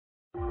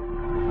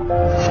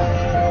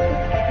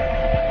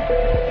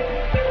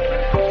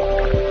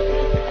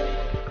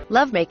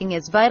Lovemaking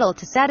is vital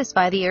to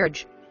satisfy the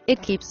urge.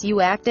 It keeps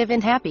you active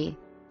and happy.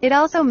 It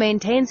also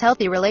maintains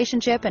healthy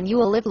relationship and you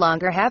will live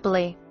longer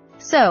happily.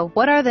 So,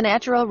 what are the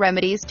natural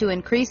remedies to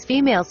increase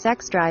female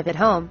sex drive at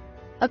home?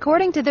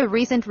 According to the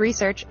recent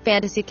research,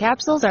 fantasy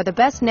capsules are the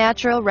best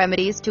natural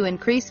remedies to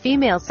increase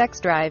female sex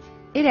drive.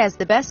 It has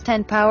the best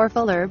 10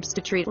 powerful herbs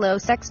to treat low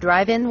sex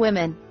drive in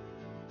women.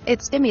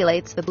 It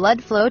stimulates the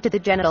blood flow to the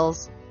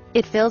genitals.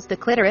 It fills the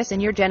clitoris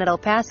and your genital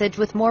passage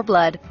with more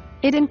blood.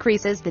 It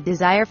increases the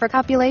desire for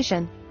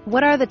copulation.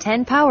 What are the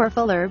 10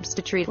 powerful herbs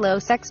to treat low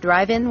sex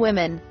drive in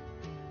women?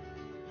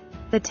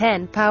 The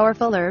 10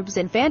 powerful herbs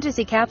in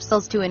fantasy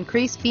capsules to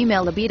increase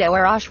female libido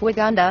are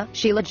ashwagandha,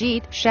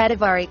 shilajit,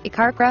 shatavari,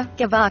 ikarkra,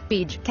 gavak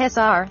bij,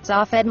 kesar,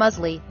 safed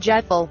musli,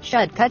 jaifal,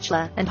 shud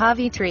kuchla, and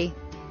havitri.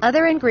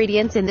 Other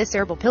ingredients in this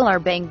herbal pill are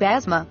bang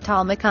basma,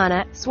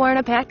 talmakana,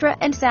 swarnapatra,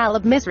 and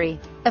salab misri.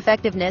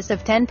 Effectiveness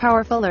of 10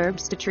 powerful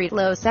herbs to treat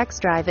low sex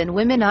drive in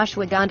women.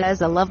 Ashwagandha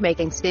is a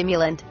lovemaking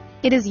stimulant.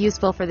 It is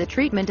useful for the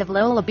treatment of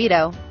low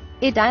libido.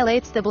 It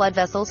dilates the blood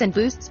vessels and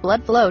boosts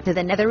blood flow to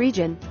the nether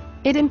region.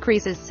 It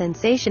increases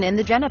sensation in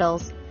the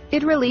genitals.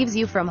 It relieves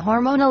you from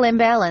hormonal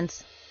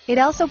imbalance. It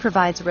also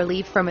provides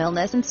relief from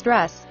illness and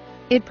stress.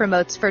 It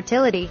promotes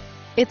fertility.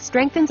 It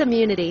strengthens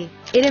immunity.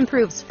 It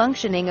improves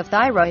functioning of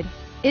thyroid.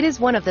 It is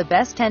one of the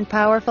best 10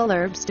 powerful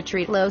herbs to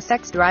treat low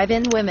sex drive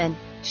in women.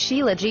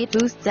 Shilajit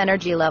boosts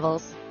energy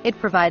levels. It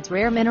provides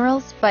rare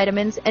minerals,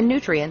 vitamins, and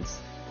nutrients.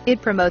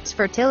 It promotes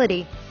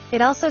fertility.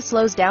 It also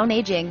slows down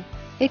aging.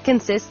 It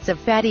consists of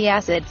fatty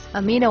acids,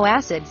 amino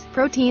acids,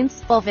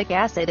 proteins, fulvic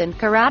acid, and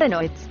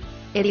carotenoids.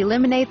 It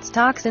eliminates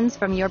toxins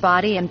from your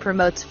body and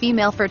promotes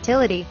female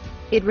fertility.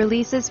 It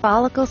releases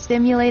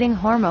follicle-stimulating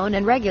hormone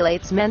and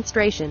regulates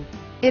menstruation.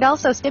 It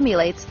also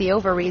stimulates the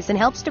ovaries and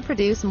helps to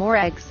produce more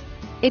eggs.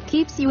 It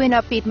keeps you in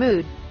upbeat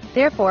mood.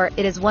 Therefore,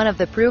 it is one of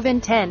the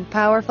proven 10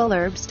 powerful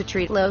herbs to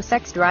treat low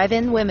sex drive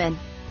in women.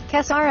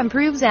 Kesar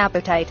improves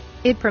appetite.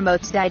 It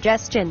promotes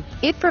digestion.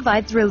 It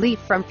provides relief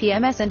from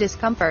PMS and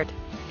discomfort.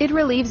 It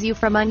relieves you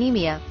from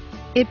anemia.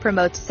 It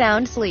promotes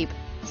sound sleep.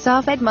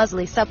 Safed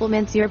musli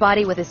supplements your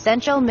body with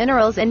essential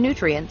minerals and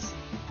nutrients.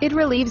 It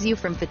relieves you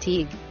from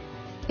fatigue.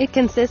 It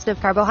consists of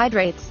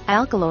carbohydrates,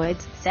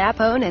 alkaloids,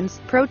 saponins,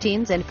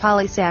 proteins, and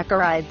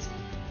polysaccharides.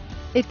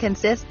 It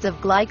consists of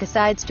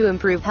glycosides to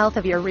improve health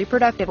of your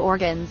reproductive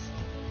organs.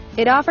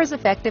 It offers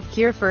effective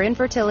cure for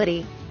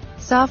infertility.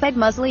 Safed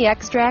musli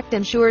extract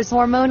ensures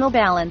hormonal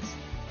balance.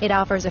 It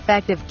offers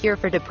effective cure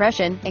for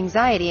depression,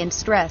 anxiety, and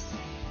stress.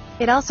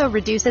 It also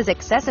reduces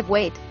excessive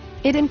weight.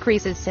 It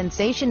increases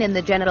sensation in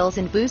the genitals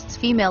and boosts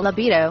female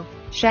libido.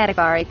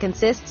 Shatavari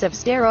consists of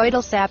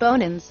steroidal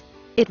saponins.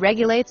 It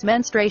regulates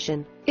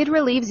menstruation. It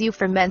relieves you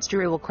from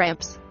menstrual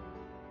cramps.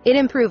 It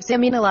improves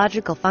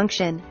immunological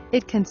function.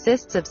 It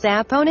consists of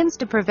saponins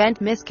to prevent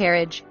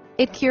miscarriage.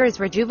 It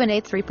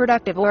rejuvenates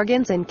reproductive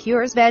organs and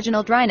cures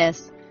vaginal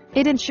dryness.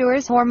 It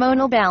ensures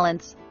hormonal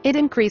balance. It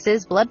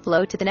increases blood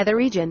flow to the nether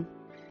region.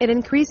 It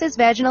increases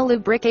vaginal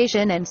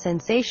lubrication and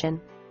sensation.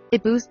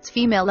 It boosts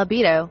female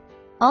libido.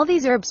 All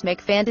these herbs make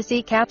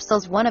fantasy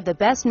capsules one of the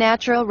best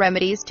natural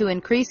remedies to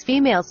increase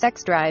female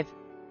sex drive.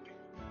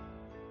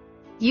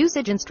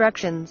 Usage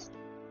instructions.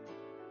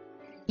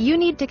 You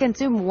need to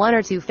consume 1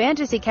 or 2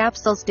 fantasy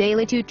capsules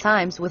daily 2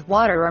 times with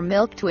water or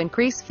milk to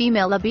increase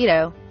female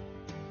libido.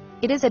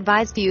 It is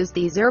advised to use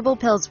these herbal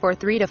pills for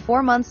 3 to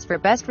 4 months for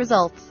best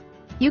results.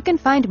 You can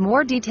find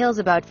more details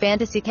about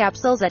fantasy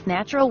capsules at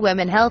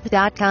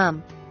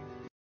naturalwomenhealth.com.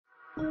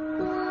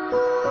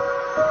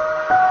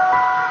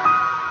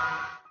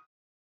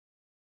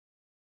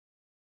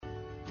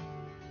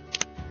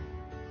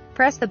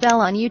 Press the bell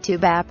on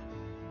YouTube app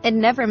and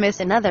never miss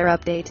another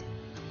update.